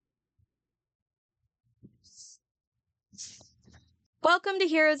Welcome to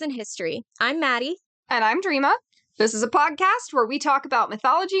Heroes in History. I'm Maddie. And I'm Dreama. This is a podcast where we talk about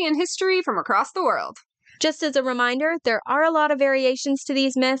mythology and history from across the world. Just as a reminder, there are a lot of variations to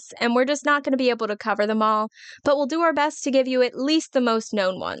these myths, and we're just not going to be able to cover them all, but we'll do our best to give you at least the most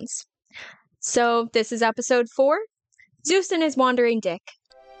known ones. So, this is episode 4, Zeus and his Wandering Dick.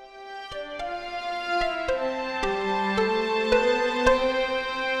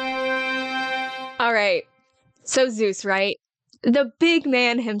 All right, so Zeus, right? The big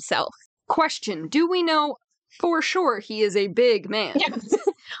man himself. Question, do we know for sure he is a big man?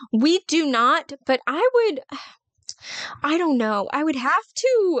 We do not, but I don't know. I would have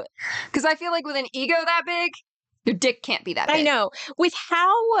to. Because I feel like with an ego that big, your dick can't be that big. I know. With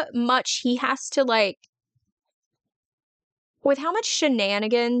how much he has to, with how much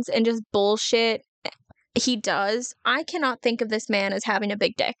shenanigans and just bullshit he does, I cannot think of this man as having a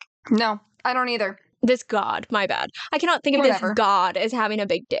big dick. No, I don't either. This god, my bad. I cannot think of this god as having a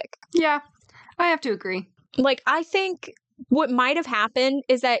big dick. Yeah, I have to agree. I think what might have happened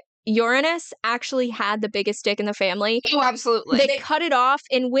is that Uranus actually had the biggest dick in the family. Oh, absolutely. They cut it off,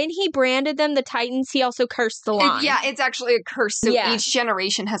 and when he branded them the Titans, he also cursed the line. It's actually a curse, so each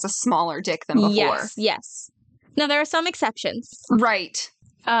generation has a smaller dick than before. Yes. Now, there are some exceptions. Right.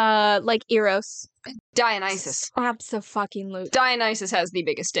 Like Eros. Dionysus. Abso-fucking-lutely. Dionysus has the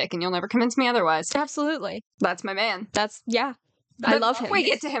biggest dick, and you'll never convince me otherwise. Absolutely. That's my man. I love him. We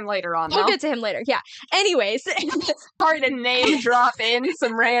get to him later on, We'll get to him later, yeah. Anyways. Sorry to name drop in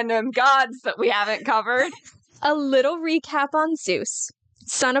some random gods that we haven't covered. A little recap on Zeus,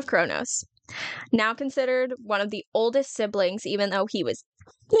 son of Kronos. Now considered one of the oldest siblings, even though he was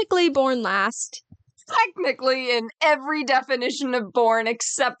technically born last. Technically, in every definition of born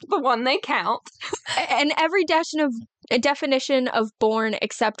except the one they count. And every definition of born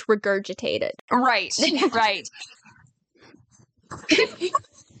except regurgitated. Right.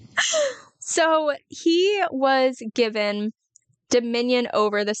 So he was given dominion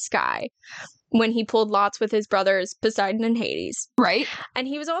over the sky when he pulled lots with his brothers Poseidon and Hades. Right. And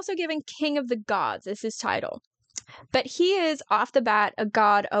he was also given King of the Gods as his title. But he is, off the bat, a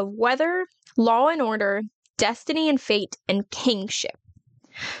god of weather, law and order, destiny and fate, and kingship.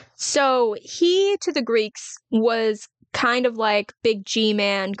 So he, to the Greeks, was kind of like Big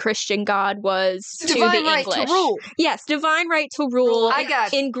G-Man Christian God was to the English. Divine right to rule. Yes, divine right to rule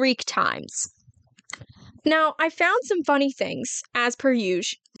in Greek times. Now, I found some funny things, as per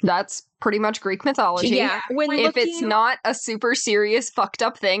usual. That's pretty much Greek mythology. Yeah. If it's not a super serious, fucked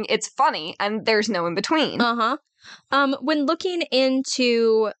up thing, it's funny, and there's no in between. When looking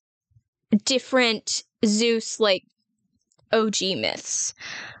into different Zeus, OG myths.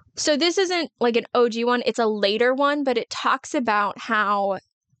 So this isn't an OG one, it's a later one, but it talks about how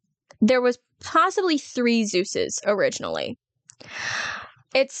there was possibly 3 Zeuses originally.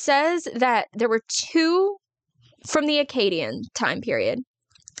 It says that there were 2 from the Arcadian time period,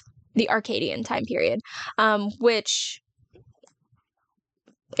 which,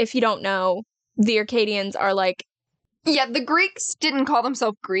 if you don't know, the Arcadians are Yeah, the Greeks didn't call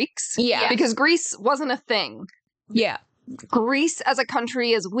themselves Greeks. Yeah. Because Greece wasn't a thing. Yeah. Greece as a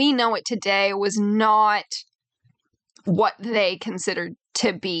country as we know it today was not what they considered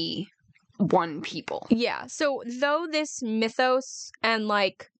to be one people. Yeah. So though this mythos and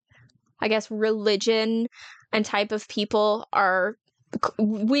religion and type of people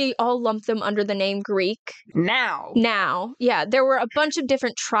we all lump them under the name Greek. Now. Yeah. There were a bunch of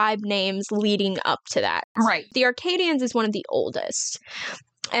different tribe names leading up to that. Right. The Arcadians is one of the oldest.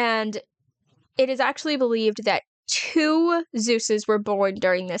 And it is actually believed that 2 Zeuses were born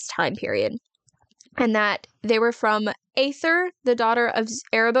during this time period. And that they were from Aether, the daughter of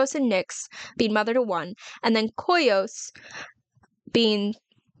Erebos and Nyx, being mother to one, and then Koios being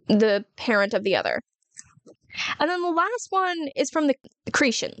the parent of the other. And then the last one is from the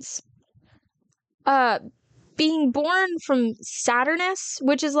Cretians. Being born from Saturnus,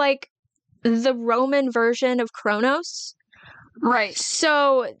 which is the Roman version of Kronos. Right.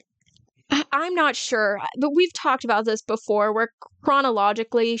 So I'm not sure, but we've talked about this before, where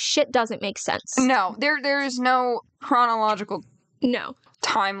chronologically shit doesn't make sense. No, there's no chronological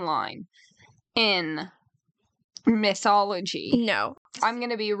timeline in mythology. No. I'm going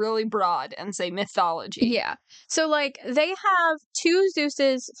to be really broad and say mythology. Yeah. So, they have 2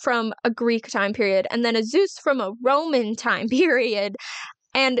 Zeuses from a Greek time period and then a Zeus from a Roman time period.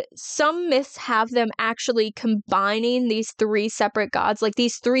 And some myths have them actually combining these 3 separate gods.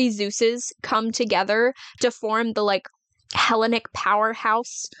 These 3 Zeuses come together to form the, Hellenic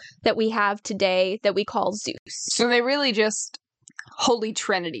powerhouse that we have today that we call Zeus. So they really just Holy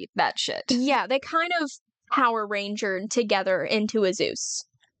Trinity that shit. Yeah, they kind of Power Ranger together into a Zeus.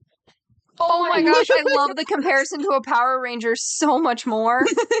 Oh my gosh, I love the comparison to a Power Ranger so much more.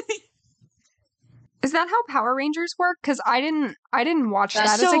 Is that how Power Rangers work? Because I didn't watch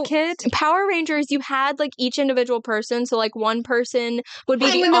that as a kid. Power Rangers, you had like each individual person. So like one person would be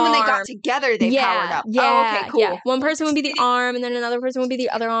the and then arm. when they got together, they powered up. Yeah, oh, okay, cool. Yeah. One person would be the arm, and then another person would be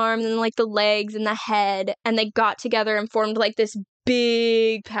the other arm, and then like the legs and the head, and they got together and formed like this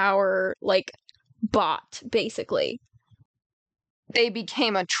big power like bot, basically. They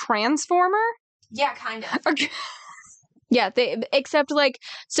became a transformer? Yeah, kind of. Okay. Yeah, except like,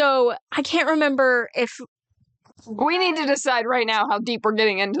 so I can't remember if... We need to decide right now how deep we're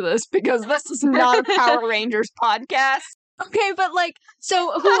getting into this, because this is not a Power Rangers podcast. Okay, but like,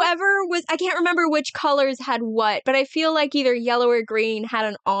 so whoever was, I can't remember which colors had what, but I feel like either yellow or green had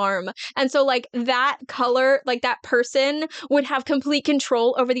an arm. And so like that color, like that person would have complete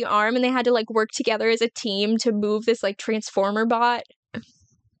control over the arm, and they had to like work together as a team to move this like transformer bot.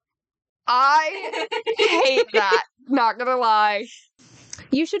 I hate that. Not gonna lie.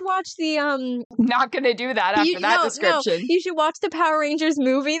 You should watch the Not gonna do that after that description. No, you should watch the Power Rangers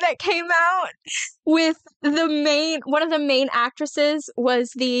movie that came out with one of the main actresses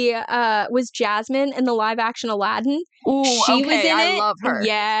was Jasmine in the live action Aladdin. Ooh, she was in I it. love her.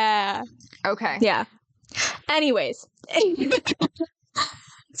 Yeah. Okay. Yeah. Anyways.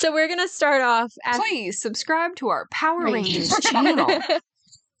 So we're gonna start off Please subscribe to our Power Rangers channel.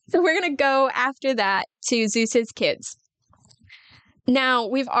 So we're going to go after that to Zeus's kids. Now,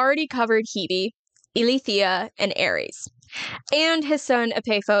 we've already covered Hebe, Eileithyia, and Ares, and his son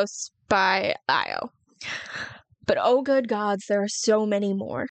Epaphos by Io. But oh good gods, there are so many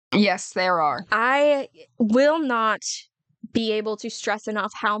more. Yes, there are. I will not be able to stress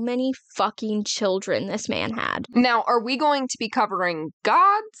enough how many fucking children this man had. Now, are we going to be covering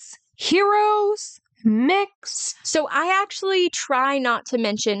gods, heroes, mix? So I actually try not to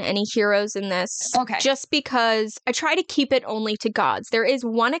mention any heroes in this. Okay. Just because I try to keep it only to gods. There is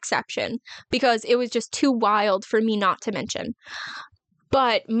one exception because it was just too wild for me not to mention.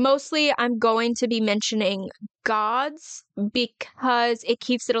 But mostly I'm going to be mentioning gods because it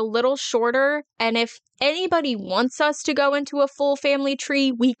keeps it a little shorter. And if anybody wants us to go into a full family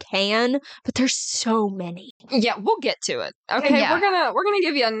tree, we can. But there's so many. Yeah, we'll get to it. Okay, Yeah. we're gonna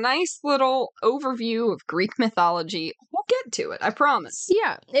give you a nice little overview of Greek mythology. We'll get to it, I promise.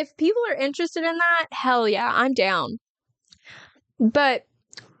 Yeah, if people are interested in that, hell yeah, I'm down. But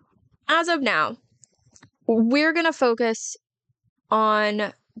as of now, we're going to focus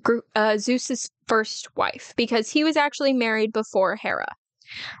on Zeus's first wife because he was actually married before Hera.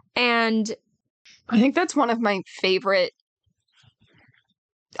 And I think that's one of my favorite.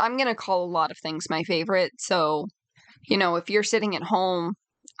 I'm going to call a lot of things my favorite. So, you know, if you're sitting at home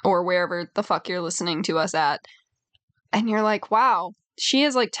or wherever the fuck you're listening to us at, and you're like, wow, she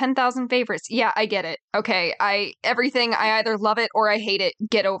has like 10,000 favorites. Yeah, I get it. Okay, everything, I either love it or I hate it.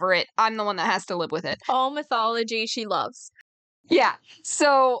 Get over it. I'm the one that has to live with it. all mythology she loves. Yeah,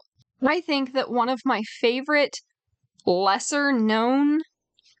 so I think that one of my favorite lesser known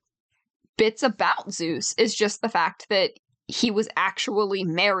bits about Zeus is just the fact that he was actually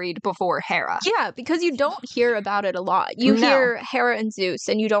married before Hera. Yeah, because you don't hear about it a lot. You hear Hera and Zeus,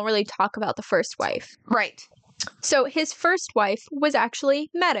 and you don't really talk about the first wife. Right. So his first wife was actually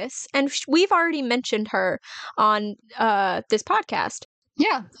Metis, and we've already mentioned her on this podcast.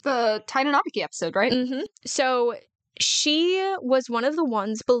 Yeah, the Titanomachy episode, right? Mm-hmm. So she was one of the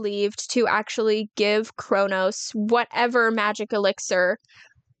ones believed to actually give Kronos whatever magic elixir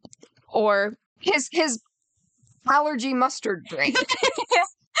or his allergy mustard drink.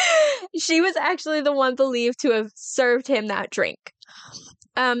 She was actually the one believed to have served him that drink.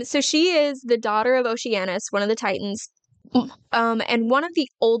 So she is the daughter of Oceanus, one of the Titans, and one of the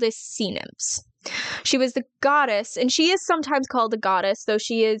oldest sea nymphs. She was the goddess, and she is sometimes called a goddess, though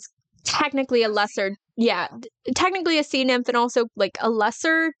she is technically a lesser, technically a sea nymph and also like a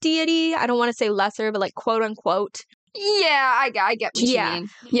lesser deity. I don't want to say lesser, but like quote unquote. Yeah, I get what you mean.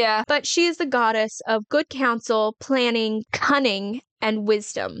 Yeah. But she is the goddess of good counsel, planning, cunning, and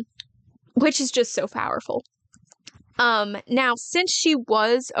wisdom, which is just so powerful. Now, since she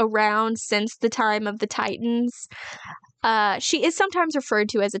was around since the time of the Titans, she is sometimes referred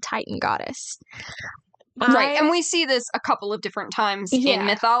to as a Titan goddess. Right, and we see this a couple of different times in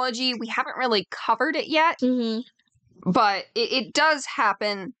mythology. We haven't really covered it yet, but it does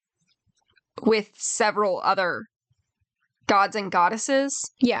happen with several other gods and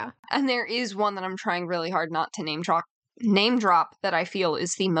goddesses. Yeah. And there is one that I'm trying really hard not to name drop that I feel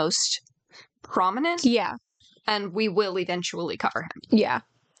is the most prominent. Yeah. And we will eventually cover him. Yeah.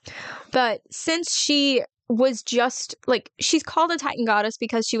 But since she was just like, she's called a Titan goddess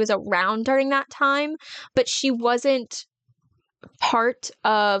because she was around during that time, but she wasn't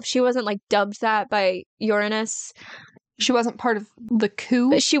like dubbed that by Uranus. She wasn't part of the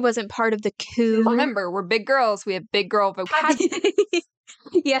coup. She wasn't part of the coup. Remember, we're big girls. We have big girl vocabulary.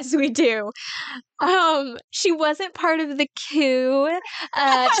 Yes, we do. She wasn't part of the coup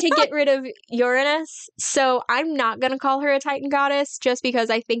to get rid of Uranus, so I'm not gonna call her a Titan goddess just because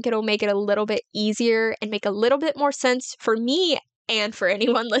I think it'll make it a little bit easier and make a little bit more sense for me and for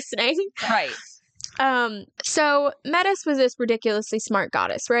anyone listening. Right. So Metis was this ridiculously smart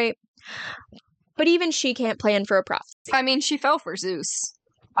goddess, right? But even she can't plan for a prophecy. I mean, she fell for Zeus.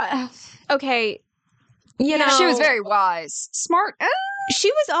 Okay, you know, she was very wise, smart.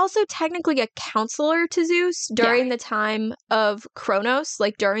 She was also technically a counselor to Zeus during the time of Kronos,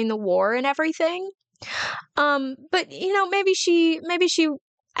 like during the war and everything. But you know, maybe she,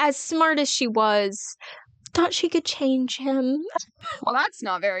 as smart as she was, thought she could change him. Well, that's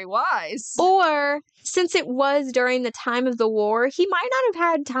not very wise. Or, since it was during the time of the war, he might not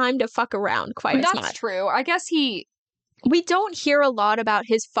have had time to fuck around quite as much. That's true. I guess we don't hear a lot about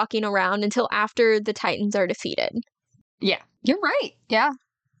his fucking around until after the Titans are defeated. Yeah, you're right. Yeah.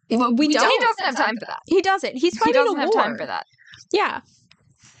 We don't. He doesn't have time for that. He doesn't. He's fighting a war. He doesn't have time for that. Yeah.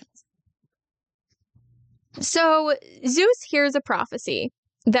 So Zeus hears a prophecy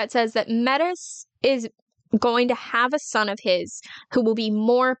that says that Metis is going to have a son of his who will be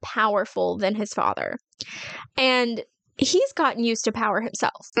more powerful than his father. And he's gotten used to power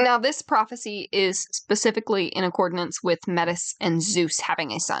himself. Now, this prophecy is specifically in accordance with Metis and Zeus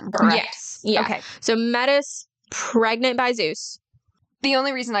having a son, correct? Yes. Yeah. Okay. So Metis, pregnant by Zeus. The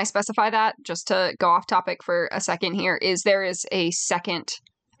only reason I specify that, just to go off topic for a second here, is there is a second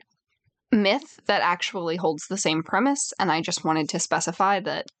myth that actually holds the same premise, and I just wanted to specify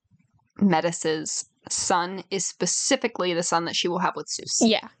that Metis's son is specifically the son that she will have with Zeus.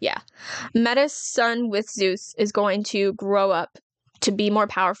 Yeah. Metis' son with Zeus is going to grow up to be more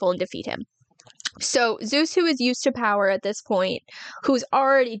powerful and defeat him. So Zeus, who is used to power at this point, who's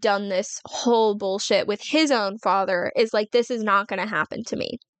already done this whole bullshit with his own father, is like, this is not going to happen to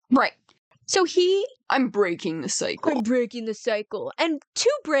me. Right. So I'm breaking the cycle. And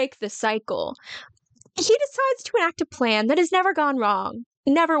to break the cycle, he decides to enact a plan that has never gone wrong.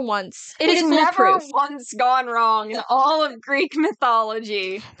 Never once. It is never foolproof. once gone wrong in all of Greek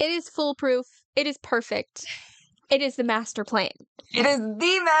mythology. It is foolproof. It is perfect. It is the master plan. It is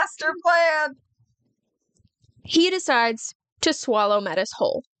the master plan. He decides to swallow Metis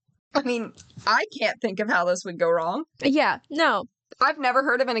whole. I mean, I can't think of how this would go wrong. Yeah, no. I've never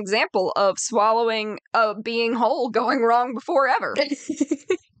heard of an example of swallowing a being whole going wrong before ever.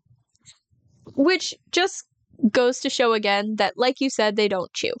 Which just goes to show again that, like you said, they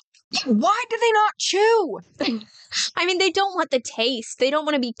don't chew. Why do they not chew? I mean, they don't want the taste. They don't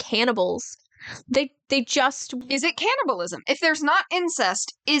want to be cannibals. They just... Is it cannibalism? If there's not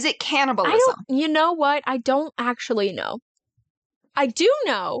incest, is it cannibalism? You know what? I don't actually know. I do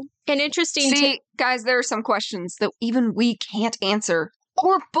know an interesting... See, guys, there are some questions that even we can't answer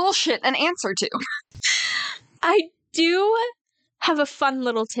or bullshit an answer to. I do have a fun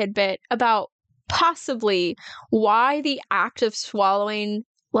little tidbit about possibly why the act of swallowing,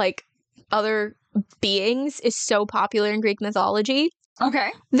 like, other beings is so popular in Greek mythology.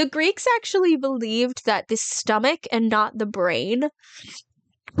 Okay. The Greeks actually believed that the stomach and not the brain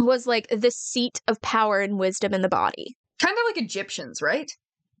was, like, the seat of power and wisdom in the body. Kind of like Egyptians, right?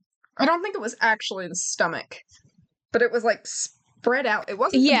 I don't think it was actually the stomach, but it was, like, spread out. It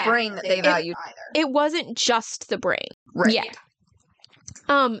wasn't the brain that they valued either. It wasn't just the brain. Right. Yeah.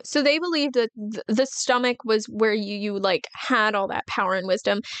 So they believed that the stomach was where you like had all that power and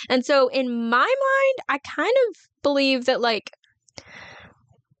wisdom. And so in my mind, I kind of believe that, like,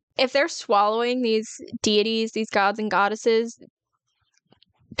 if they're swallowing these deities, these gods and goddesses,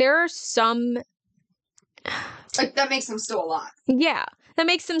 there are some... Like, that makes them still alive. Yeah, that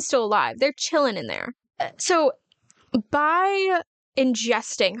makes them still alive. They're chilling in there. So by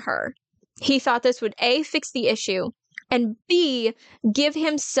ingesting her, he thought this would A, fix the issue, and B, give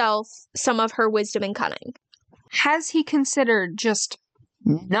himself some of her wisdom and cunning. Has he considered just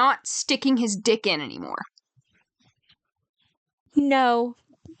not sticking his dick in anymore? No,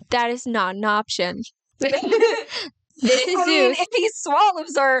 that is not an option. This is I mean, Zeus. if he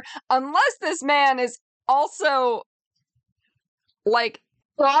swallows her, unless this man is also, like,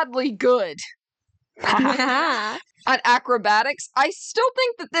 broadly good, At acrobatics, I still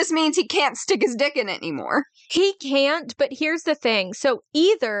think that this means he can't stick his dick in it anymore. He can't, but here's the thing. So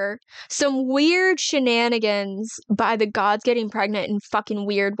either some weird shenanigans by the gods getting pregnant in fucking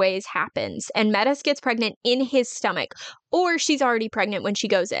weird ways happens, and Metis gets pregnant in his stomach, or she's already pregnant when she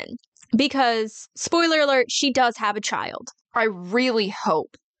goes in. Because, spoiler alert, she does have a child. I really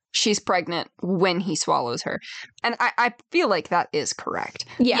hope she's pregnant when he swallows her. And I feel like that is correct.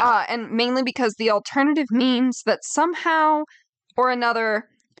 Yeah. And mainly because the alternative means that somehow or another,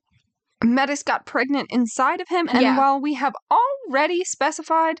 Metis got pregnant inside of him. And while we have already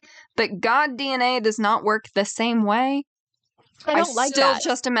specified that God DNA does not work the same way, I don't like still that.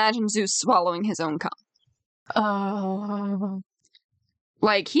 just imagine Zeus swallowing his own cum. Oh.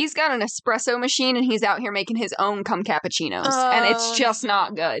 Like, he's got an espresso machine and he's out here making his own cum cappuccinos. And it's just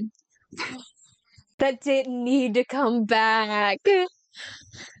not good. That didn't need to come back.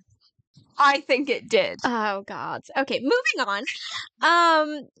 I think it did. Oh, God. Okay, moving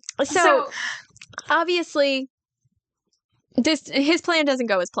on. So obviously, his plan doesn't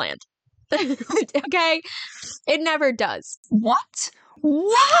go as planned. Okay? It never does. What?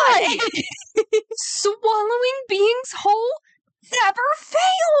 Why? Swallowing beings whole never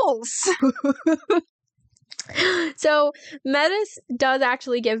fails. So Metis does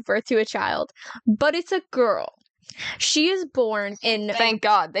actually give birth to a child, but it's a girl. She is born in... Thank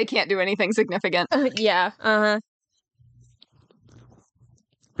God, they can't do anything significant. The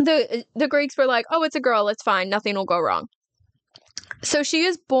Greeks were like, oh, it's a girl, it's fine, nothing will go wrong. So she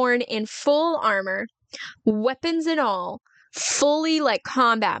is born in full armor, weapons and all, fully like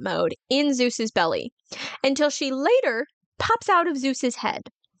combat mode in Zeus's belly, until she later pops out of Zeus's head.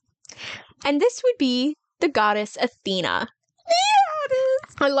 And this would be the goddess Athena. Yeah, it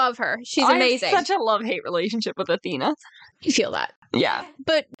is. I love her. She's amazing. I have such a love-hate relationship with Athena. You feel that. Yeah.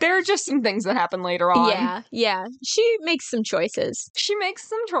 But there are just some things that happen later on. Yeah. She makes some choices. She makes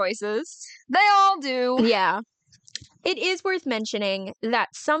some choices. They all do. Yeah. It is worth mentioning that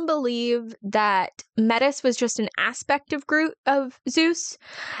some believe that Metis was just an aspect of Zeus,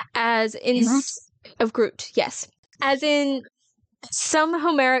 as in... Of Groot, yes. As in some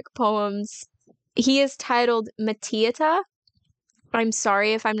Homeric poems, he is titled Matiata. I'm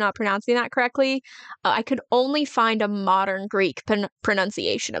sorry if I'm not pronouncing that correctly. I could only find a modern Greek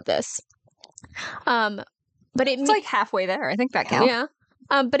pronunciation of this. But it's like halfway there. I think that counts. Yeah.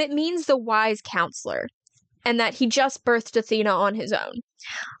 But it means the wise counselor, and that he just birthed Athena on his own.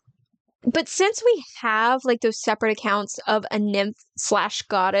 But since we have like those separate accounts of a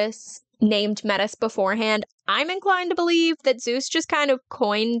nymph/goddess named Metis beforehand, I'm inclined to believe that Zeus just kind of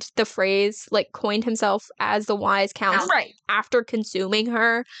coined the phrase, like coined himself as the wise counselor after consuming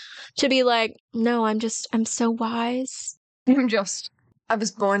her, to be like, no, I'm so wise. I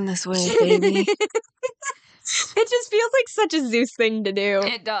was born this way, baby. It just feels like such a Zeus thing to do.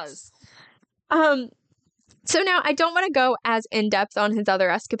 It does. So now I don't want to go as in-depth on his other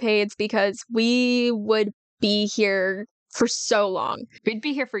escapades because we would be here for so long. We'd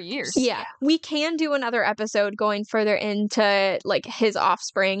be here for years. Yeah. We can do another episode going further into like his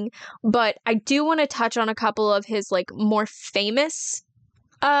offspring, but I do want to touch on a couple of his like more famous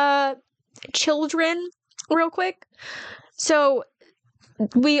children real quick. So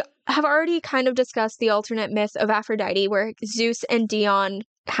we have already kind of discussed the alternate myth of Aphrodite where Zeus and Dion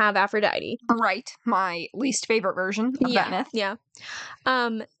have Aphrodite. Right. My least favorite version of that myth. Yeah.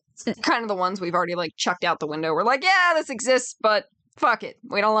 Kind of the ones we've already like chucked out the window. We're like, yeah, this exists, but fuck it.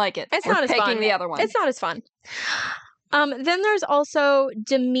 We don't like it. We're not as picking fun. The other one. It's not as fun. Then there's also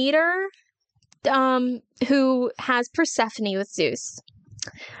Demeter, who has Persephone with Zeus.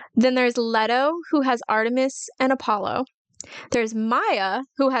 Then there's Leto, who has Artemis and Apollo. There's Maya,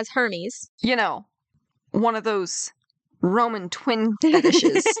 who has Hermes. You know, one of those Roman twin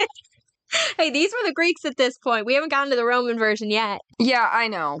fetishes. Hey, these were the Greeks at this point. We haven't gotten to the Roman version yet. Yeah, I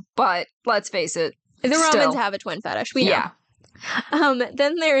know, but let's face it. The Romans have a twin fetish. We know. Yeah.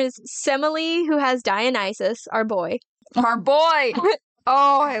 Then there's Semele, who has Dionysus, our boy. Our boy!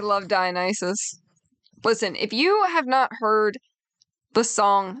 Oh, I love Dionysus. Listen, if you have not heard the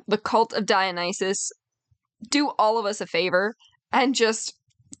song The Cult of Dionysus, do all of us a favor and just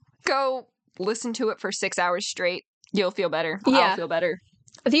go listen to it for 6 hours straight. You'll feel better. Yeah. I'll feel better.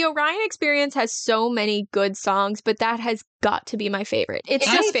 The Orion Experience has so many good songs, but that has got to be my favorite. It's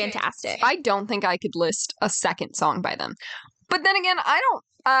just fantastic. I don't think I could list a second song by them. But then again,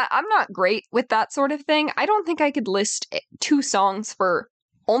 I'm not great with that sort of thing. I don't think I could list 2 songs for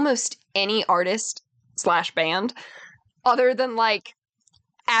almost any artist/band other than like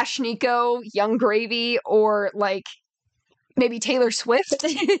Ash Nico, Young Gravy, or like maybe Taylor Swift.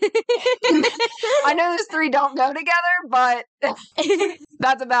 I know those three don't go together, but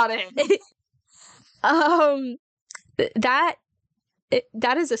that's about it.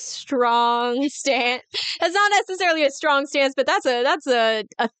 That is a strong stance. That's not necessarily a strong stance, but that's a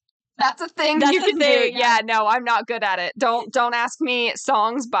thing That's you a can thing, do. Yeah, no, I'm not good at it. Don't ask me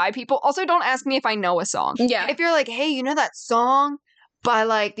songs by people. Also, don't ask me if I know a song. Yeah. If you're like, hey, you know that song by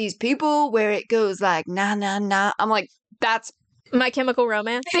like these people where it goes like na na na, I'm like, that's My Chemical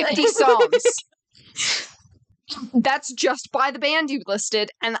Romance. 50 songs. That's just by the band you listed,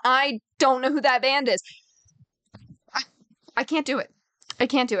 and I don't know who that band is. I can't do it. I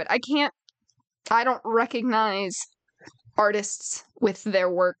can't do it. I don't recognize artists with their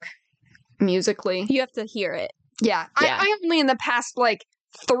work musically. You have to hear it. Yeah. I only in the past,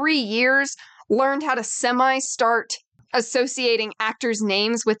 3 years learned how to start associating actors'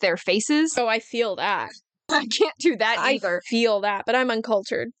 names with their faces. Oh, I feel that. I can't do that either. I feel that, but I'm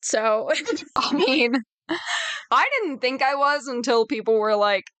uncultured, so... I mean, I didn't think I was until people were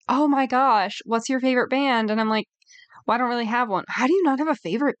like, oh my gosh, what's your favorite band? And I'm like, well, I don't really have one. How do you not have a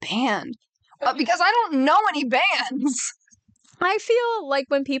favorite band? Because I don't know any bands. I feel like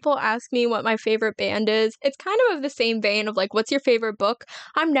when people ask me what my favorite band is, it's kind of the same vein of what's your favorite book?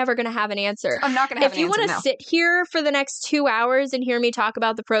 I'm never going to have an answer. I'm not going to have an answer. If you want to sit here for the next 2 hours and hear me talk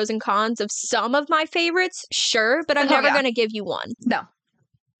about the pros and cons of some of my favorites, sure, but I'm never going to give you one. No.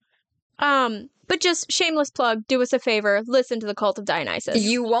 But just shameless plug, do us a favor, listen to The Cult of Dionysus.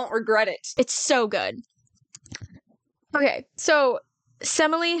 You won't regret it. It's so good. Okay, so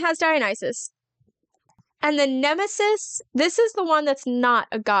Semele has Dionysus. And then Nemesis, this is the one that's not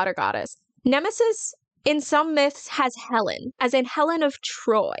a god or goddess. Nemesis, in some myths, has Helen, as in Helen of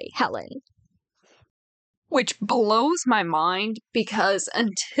Troy, Helen. Which blows my mind, because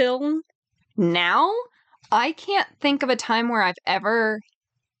until now, I can't think of a time where I've ever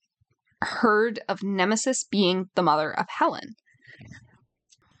heard of Nemesis being the mother of Helen.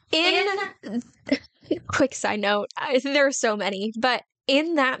 Quick side note, there are so many, but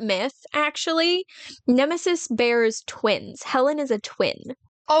in that myth, actually, Nemesis bears twins. Helen is a twin.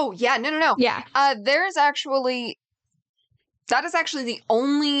 Oh, yeah, no. Yeah. That is actually the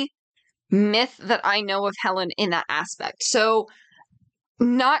only myth that I know of Helen in that aspect. So,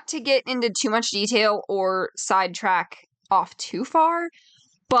 not to get into too much detail or sidetrack off too far,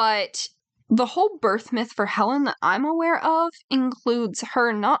 but the whole birth myth for Helen that I'm aware of includes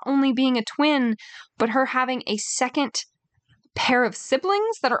her not only being a twin, but her having a second pair of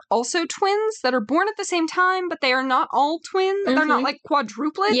siblings that are also twins that are born at the same time, but they are not all twins. Mm-hmm. They're not like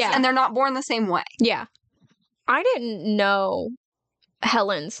quadruplets, and they're not born the same way. Yeah. I didn't know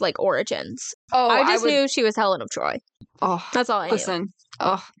Helen's origins. Oh, I just knew she was Helen of Troy. Oh, that's all I knew. Listen,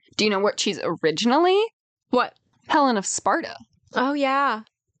 do you know what she's originally? What? Helen of Sparta. Oh, yeah.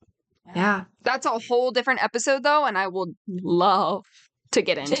 Yeah. That's a whole different episode, though, and I would love to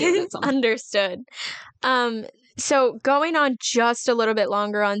get into it. Understood. So going on just a little bit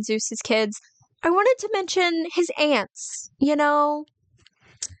longer on Zeus's kids, I wanted to mention his aunts,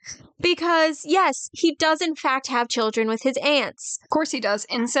 because yes, he does in fact have children with his aunts. Of course he does.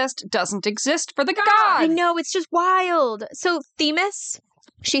 Incest doesn't exist for the gods. I know, it's just wild. So Themis,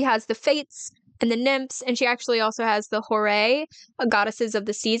 she has the Fates and the Nymphs, and she actually also has the Horae, goddesses of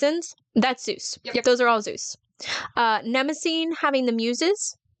the seasons. That's Zeus. Yep. Those are all Zeus. Mnemosyne having the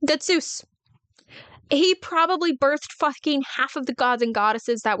Muses. That's Zeus. He probably birthed fucking half of the gods and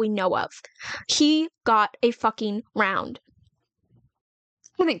goddesses that we know of. He got a fucking round.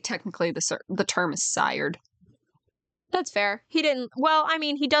 I think technically the term is sired. That's fair. He didn't... Well, I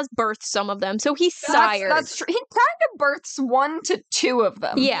mean, he does birth some of them, so he's sired. That's true. He kind of births 1 to 2 of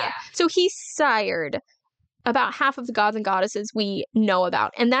them. Yeah. So he's sired about half of the gods and goddesses we know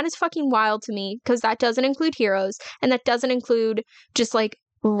about. And that is fucking wild to me, because that doesn't include heroes, and that doesn't include just,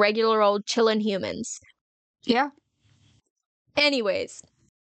 regular old chillin' humans. Yeah. Anyways.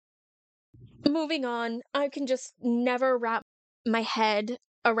 Moving on. I can just never wrap my head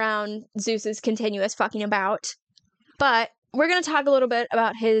around Zeus's continuous fucking about. But we're going to talk a little bit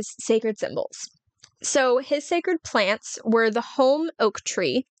about his sacred symbols. So his sacred plants were the home oak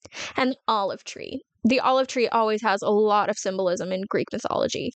tree and the olive tree. The olive tree always has a lot of symbolism in Greek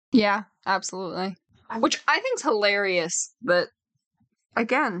mythology. Yeah, absolutely. Which I think's hilarious, but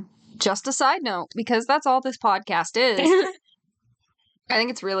again, just a side note, because that's all this podcast is. I think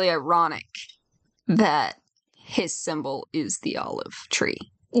it's really ironic that his symbol is the olive tree.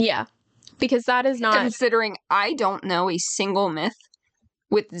 Yeah, because that is not... Considering I don't know a single myth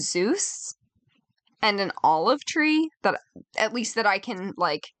with Zeus and an olive tree that, at least that I can,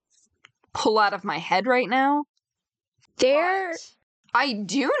 pull out of my head right now. There. I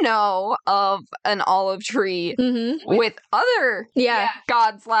do know of an olive tree Mm-hmm. with other Yeah.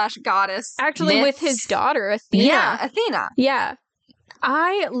 god/goddess Actually, with his myths. daughter, Athena. Yeah, Athena. Yeah.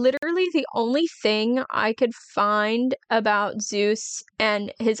 The only thing I could find about Zeus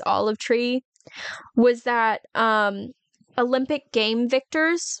and his olive tree was that Olympic game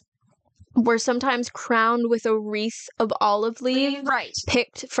victors were sometimes crowned with a wreath of olive leaves Right.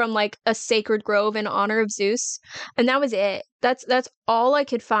 picked from like a sacred grove in honor of Zeus. And that was it. That's all I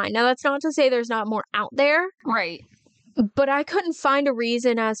could find. Now, that's not to say there's not more out there. Right. But I couldn't find a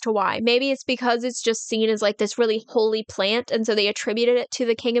reason as to why. Maybe it's because it's just seen as like this really holy plant, and so they attributed it to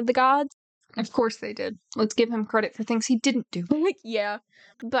the king of the gods. Of course they did. Let's give him credit for things he didn't do. Yeah.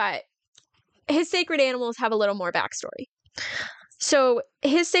 But his sacred animals have a little more backstory. So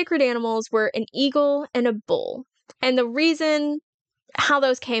his sacred animals were an eagle and a bull. And the reason how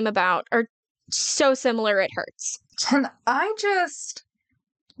those came about are so similar it hurts. And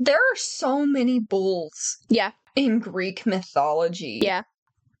there are so many bulls. Yeah. In Greek mythology. Yeah.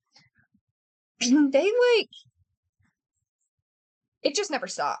 And it just never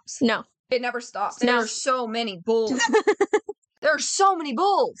stops. No. It never stops. No. There are so many bulls. There are so many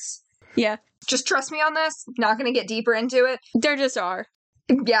bulls. Yeah. Just trust me on this. Not going to get deeper into it. There just are.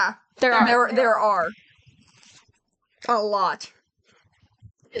 Yeah. There are. There are. A lot.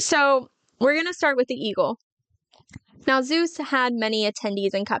 So we're going to start with the eagle. Now, Zeus had many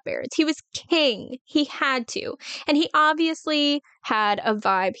attendees and cupbearers. He was king. He had to. And he obviously had a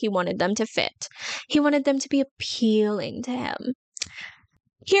vibe he wanted them to fit. He wanted them to be appealing to him.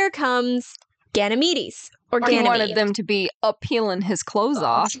 Here comes Ganymedes. Or He Ganymede. wanted them to be peeling his clothes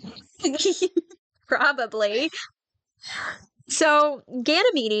off. Probably. So,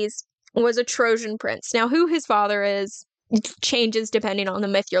 Ganymedes was a Trojan prince. Now, who his father is changes depending on the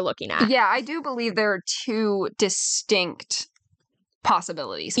myth you're looking at. Yeah, I do believe there are two distinct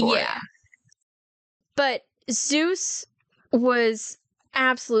possibilities for it. But Zeus was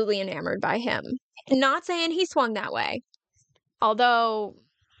absolutely enamored by him. Not saying he swung that way. Although,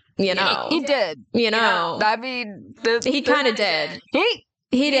 you know. He did. You know. I mean, he kind of did.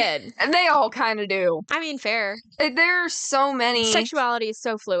 He did. They all kind of do. I mean, fair. There are so many. Sexuality is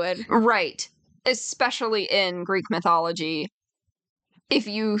so fluid. Right. Especially in Greek mythology. If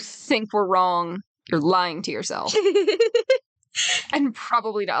you think we're wrong, you're lying to yourself. And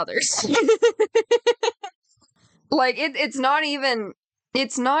probably to others. Like, it's not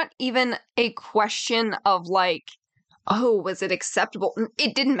even a question of like, oh, was it acceptable?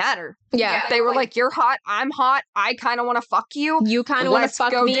 It didn't matter. Yeah. They were like, you're hot, I'm hot, I kind of want to fuck you. You kind of want to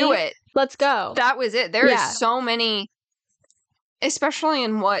fuck me. Let's go do it. Let's go. That was it. There is so many, especially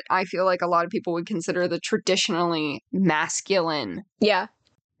in what I feel like a lot of people would consider the traditionally masculine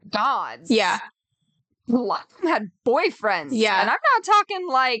gods. Yeah. A lot of them had boyfriends. Yeah. And I'm not talking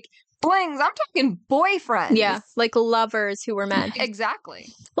like flings, I'm talking boyfriends. Yeah. Like lovers who were men. Exactly.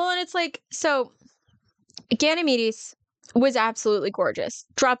 Well, and it's like, so Ganymedes was absolutely gorgeous.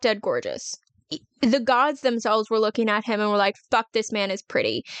 Drop dead gorgeous. The gods themselves were looking at him and were like, fuck, this man is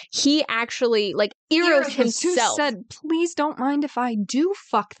pretty. He actually, like, Eros himself said, please don't mind if I do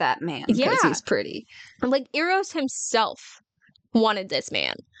fuck that man. Because he's pretty. Like, Eros himself wanted this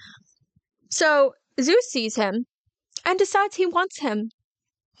man. So Zeus sees him and decides he wants him.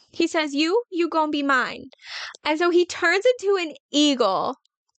 He says, you gonna be mine. And so he turns into an eagle,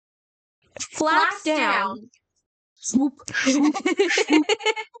 flaps down. Swoop, swoop, swoop.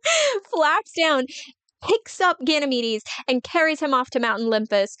 Flaps down, picks up Ganymedes, and carries him off to Mount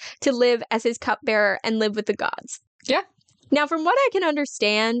Olympus to live as his cupbearer and live with the gods. Yeah. Now, from what I can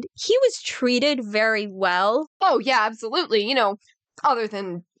understand, he was treated very well. Oh, yeah, absolutely. You know, other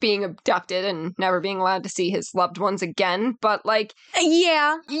than being abducted and never being allowed to see his loved ones again. But, like,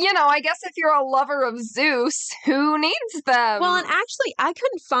 yeah. You know, I guess if you're a lover of Zeus, who needs them? Well, and actually, I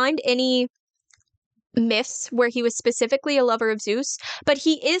couldn't find any myths where he was specifically a lover of Zeus, but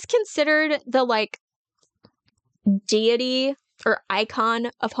he is considered the, like, deity or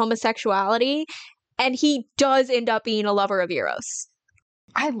icon of homosexuality, and he does end up being a lover of Eros.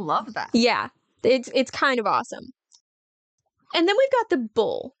 I love that. Yeah, it's kind of awesome. And then we've got the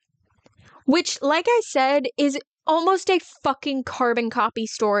bull, which, like I said, is almost a fucking carbon copy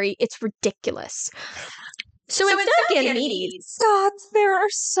story. It's ridiculous. So instead of Ganymedes, gods, there are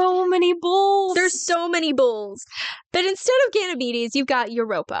so many bulls. There's so many bulls. But instead of Ganymedes, you've got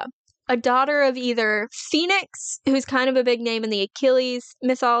Europa, a daughter of either Phoenix, who's kind of a big name in the Achilles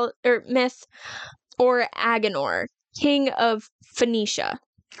myth, or Agenor, king of Phoenicia.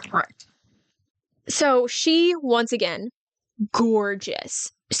 Right. So she, once again,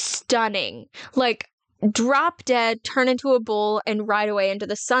 gorgeous, stunning, like drop dead, turn into a bull, and ride away into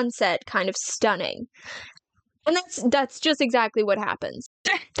the sunset, kind of stunning. And that's just exactly what happens.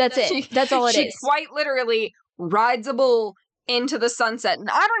 That's it. That's all it is. She quite literally rides a bull into the sunset. And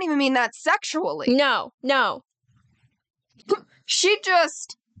I don't even mean that sexually. No. She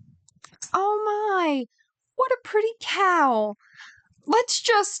just, oh my, what a pretty cow. Let's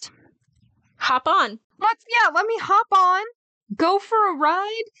just hop on. Let me hop on, go for a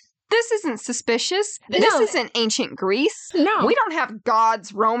ride. This isn't suspicious. This isn't ancient Greece. No. We don't have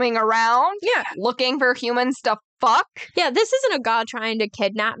gods roaming around looking for humans to fuck. Yeah, this isn't a god trying to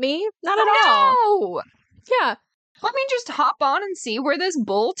kidnap me. Not at all. No. Yeah. Let me just hop on and see where this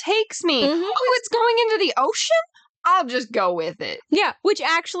bull takes me. Mm-hmm. Oh, it's going into the ocean? I'll just go with it. Yeah, which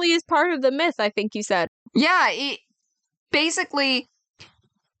actually is part of the myth, I think you said. Yeah, basically,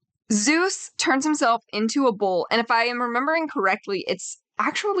 Zeus turns himself into a bull, and if I am remembering correctly, it's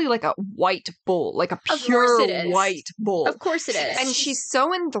actually like a white bull, like a pure white bull. Of course it is. And she's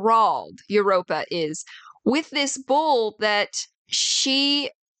so enthralled, Europa is, with this bull that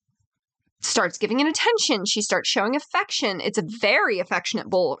she starts giving it attention. She starts showing affection. It's a very affectionate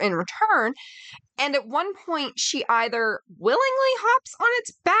bull in return. And at one point, she either willingly hops on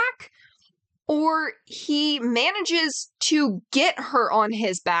its back, or he manages to get her on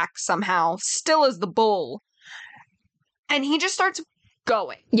his back somehow, still as the bull. And he just starts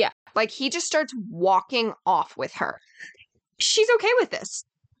going. Yeah. Like, he just starts walking off with her. She's okay with this.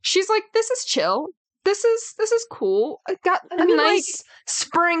 She's like, this is chill. This is cool. I've got a nice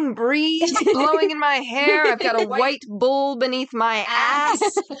spring breeze blowing in my hair. I've got a white bull beneath my ass.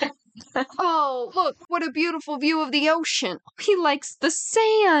 Oh, look, what a beautiful view of the ocean. He likes the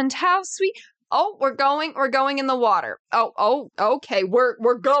sand. How sweet. Oh, we're going in the water. Oh, okay,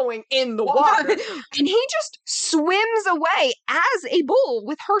 we're going in the water. And he just swims away as a bull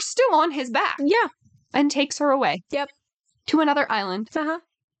with her still on his back. Yeah. And takes her away. Yep. To another island. Uh-huh.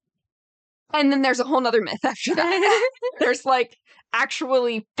 And then there's a whole nother myth after that. There's like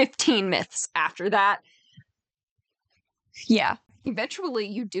actually 15 myths after that. Yeah. Eventually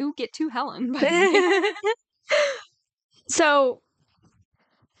you do get to Helen. So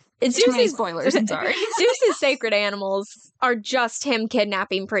too many spoilers, I'm sorry. Zeus's sacred animals are just him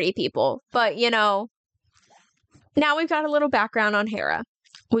kidnapping pretty people. But, now we've got a little background on Hera.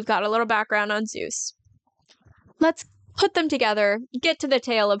 We've got a little background on Zeus. Let's put them together, get to the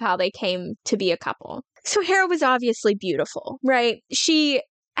tale of how they came to be a couple. So Hera was obviously beautiful, right? She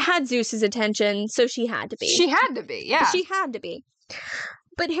had Zeus's attention, so she had to be. She had to be, yeah. She had to be.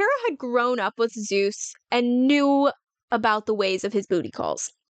 But Hera had grown up with Zeus and knew about the ways of his booty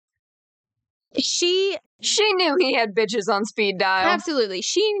calls. She knew he had bitches on speed dial. Absolutely.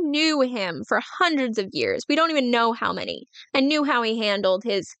 She knew him for hundreds of years. We don't even know how many. And knew how he handled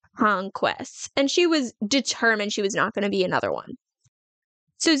his conquests. And she was determined she was not going to be another one.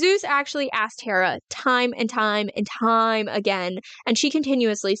 So Zeus actually asked Hera time and time and time again, and she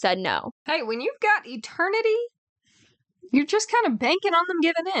continuously said no. Hey, when you've got eternity, you're just kind of banking on them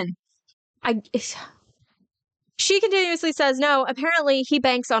giving in. She continuously says no. Apparently, he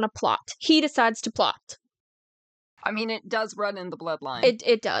banks on a plot. He decides to plot. I mean, it does run in the bloodline.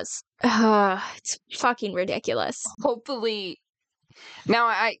 It does. It's fucking ridiculous. Hopefully. Now,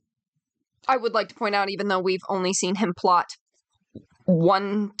 I would like to point out, even though we've only seen him plot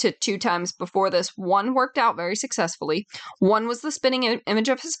 1 to 2 times before this, one worked out very successfully. One was the spinning image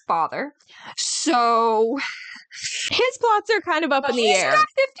of his father. So his plots are kind of up in the air. He's got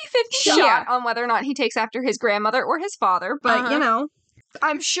 50-50 shot on whether or not he takes after his grandmother or his father. But,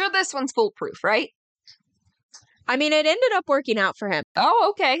 I'm sure this one's foolproof, right? I mean, it ended up working out for him.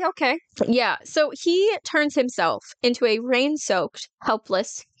 Oh, okay. Yeah, so he turns himself into a rain-soaked,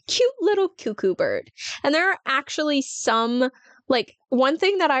 helpless, cute little cuckoo bird. And there are actually some, one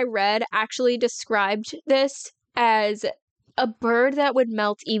thing that I read actually described this as a bird that would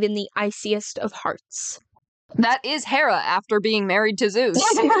melt even the iciest of hearts. That is Hera after being married to Zeus.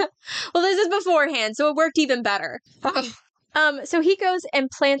 Well, this is beforehand, so it worked even better. So he goes and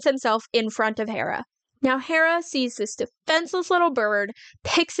plants himself in front of Hera. Now Hera sees this defenseless little bird,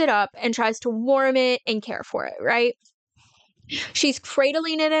 picks it up, and tries to warm it and care for it, right? She's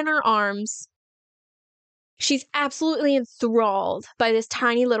cradling it in her arms. She's absolutely enthralled by this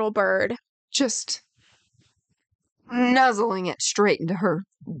tiny little bird. Just nuzzling it straight into her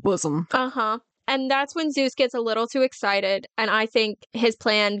bosom. Uh-huh. And that's when Zeus gets a little too excited, and I think his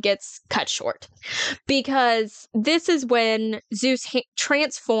plan gets cut short. Because this is when Zeus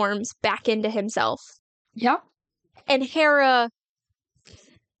transforms back into himself. Yep. And Hera,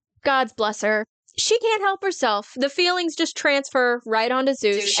 God's bless her, she can't help herself. The feelings just transfer right onto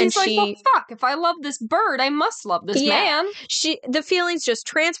Zeus. She's like, well, fuck, if I love this bird, I must love this man. The feelings just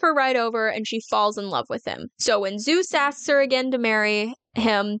transfer right over, and she falls in love with him. So when Zeus asks her again to marry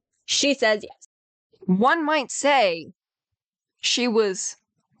him, she says yes. One might say she was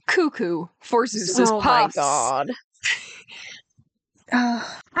cuckoo for Zeus's puffs. Oh my god.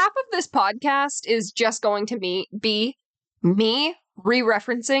 Half of this podcast is just going to be me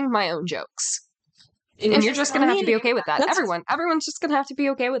re-referencing my own jokes. And you're just going to have to be okay with that. Everyone's just going to have to be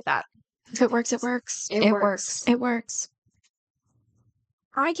okay with that. If it works, it works. It works. It works.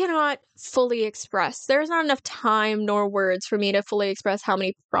 I cannot fully express. There's not enough time nor words for me to fully express how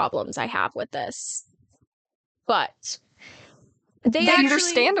many problems I have with this. But they actually,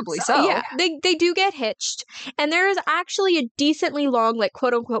 understandably so. Yeah, they do get hitched. And there is actually a decently long, like,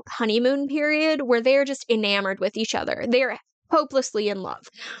 quote-unquote honeymoon period where they're just enamored with each other. They're hopelessly in love.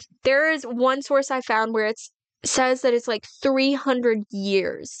 There is one source I found where it says that it's like 300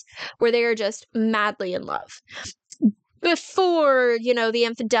 years where they are just madly in love. Before, the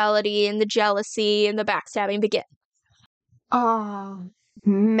infidelity and the jealousy and the backstabbing begin. Oh,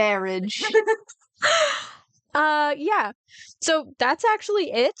 marriage. Yeah. So that's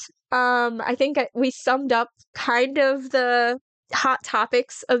actually it. I think we summed up kind of the hot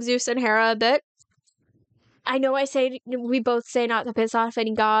topics of Zeus and Hera a bit. I know we both say not to piss off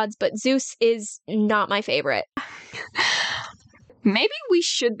any gods, but Zeus is not my favorite. Maybe we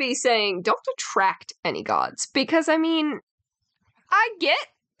should be saying don't attract any gods, because, I mean, I get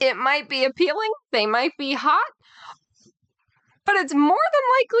it might be appealing, they might be hot, but it's more than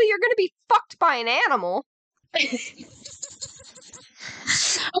likely you're going to be fucked by an animal.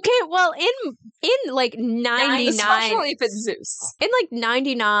 Okay, well, in like 99, especially if it's Zeus, in like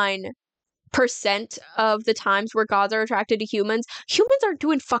 99% of the times where gods are attracted to humans aren't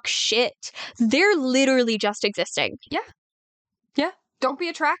doing fuck shit. They're literally just existing. Yeah. Don't be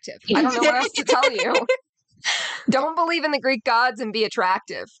attractive. I don't know what else to tell you. Don't believe in the Greek gods and be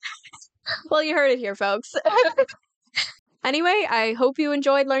attractive. Well, you heard it here, folks. Anyway, I hope you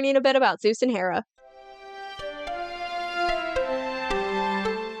enjoyed learning a bit about Zeus and Hera.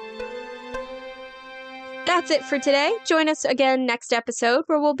 That's it for today. Join us again next episode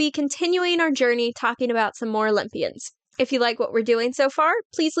where we'll be continuing our journey talking about some more Olympians. If you like what we're doing so far,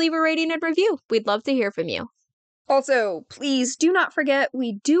 please leave a rating and review. We'd love to hear from you. Also, please do not forget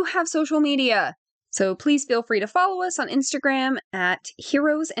we do have social media. So please feel free to follow us on Instagram at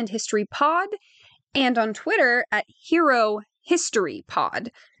Heroes and History Pod and on Twitter at Hero History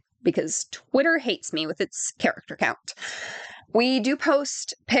Pod, because Twitter hates me with its character count. We do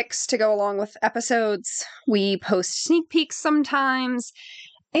post pics to go along with episodes. We post sneak peeks sometimes.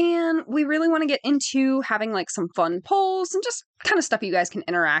 And we really want to get into having like some fun polls and just kind of stuff you guys can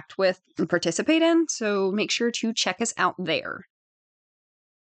interact with and participate in. So make sure to check us out there.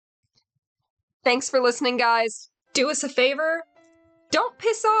 Thanks for listening, guys. Do us a favor. Don't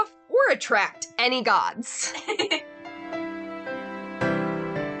piss off or attract any gods.